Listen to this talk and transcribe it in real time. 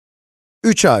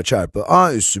3a çarpı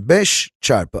a üssü 5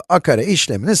 çarpı a kare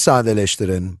işlemini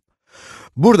sadeleştirin.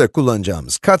 Burada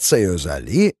kullanacağımız katsayı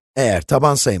özelliği, eğer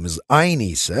taban sayımız aynı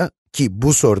ise, ki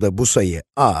bu soruda bu sayı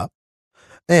a,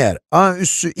 eğer a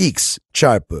üssü x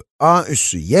çarpı a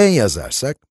üssü y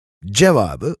yazarsak,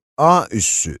 cevabı a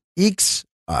üssü x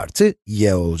artı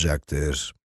y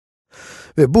olacaktır.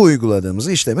 Ve bu uyguladığımız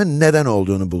işlemin neden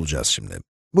olduğunu bulacağız şimdi.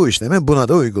 Bu işlemi buna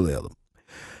da uygulayalım.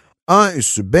 A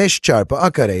üssü 5 çarpı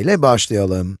a kare ile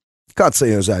başlayalım.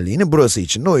 Katsayı özelliğini burası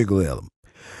için de uygulayalım.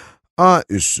 A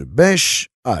üssü 5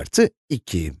 artı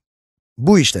 2.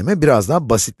 Bu işlemi biraz daha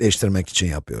basitleştirmek için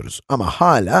yapıyoruz. Ama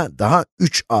hala daha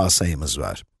 3a sayımız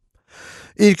var.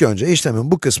 İlk önce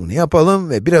işlemin bu kısmını yapalım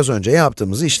ve biraz önce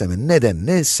yaptığımız işlemin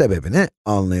nedenini, sebebini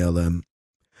anlayalım.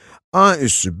 A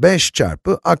üssü 5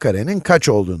 çarpı a karenin kaç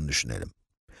olduğunu düşünelim.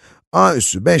 A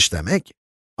üssü 5 demek,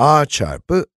 a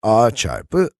çarpı a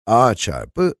çarpı a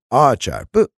çarpı a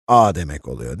çarpı a demek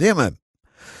oluyor, değil mi?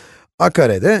 A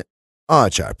kare de a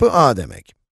çarpı a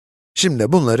demek.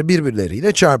 Şimdi bunları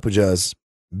birbirleriyle çarpacağız.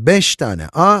 5 tane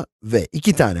a ve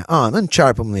 2 tane a'nın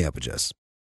çarpımını yapacağız.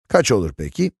 Kaç olur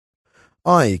peki?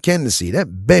 A'yı kendisiyle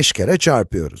 5 kere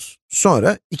çarpıyoruz.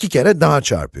 Sonra 2 kere daha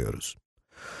çarpıyoruz.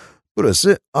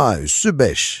 Burası a üssü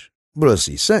 5.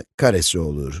 Burası ise karesi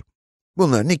olur.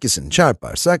 Bunların ikisini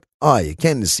çarparsak, a'yı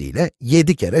kendisiyle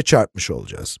 7 kere çarpmış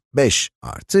olacağız. 5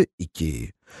 artı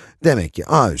 2. Demek ki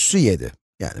a üssü 7.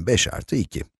 Yani 5 artı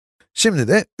 2. Şimdi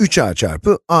de 3a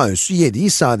çarpı a üssü 7'yi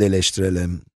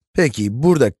sadeleştirelim. Peki,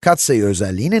 burada katsayı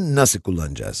özelliğini nasıl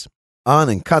kullanacağız?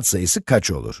 A'nın katsayısı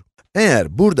kaç olur?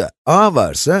 Eğer burada a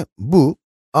varsa, bu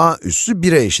a üssü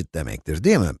 1'e eşit demektir,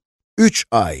 değil mi?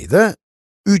 3a'yı da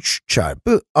 3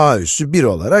 çarpı a üssü 1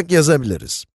 olarak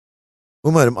yazabiliriz.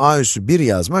 Umarım a üssü 1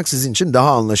 yazmak sizin için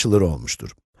daha anlaşılır olmuştur.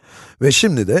 Ve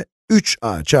şimdi de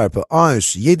 3a çarpı a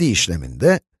üssü 7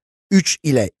 işleminde 3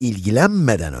 ile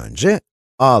ilgilenmeden önce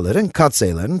a'ların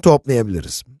katsayılarını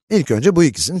toplayabiliriz. İlk önce bu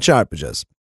ikisini çarpacağız.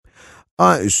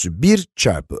 A üssü 1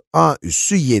 çarpı a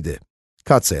üssü 7.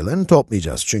 Katsayılarını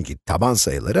toplayacağız çünkü taban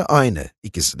sayıları aynı,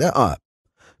 ikisi de a.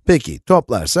 Peki,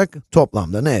 toplarsak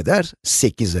toplamda ne eder?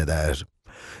 8 eder.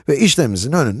 Ve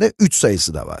işlemimizin önünde 3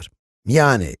 sayısı da var.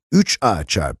 Yani 3a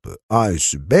çarpı a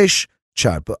üssü 5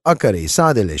 çarpı a kareyi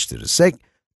sadeleştirirsek,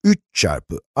 3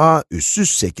 çarpı a üssü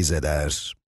 8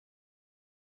 eder.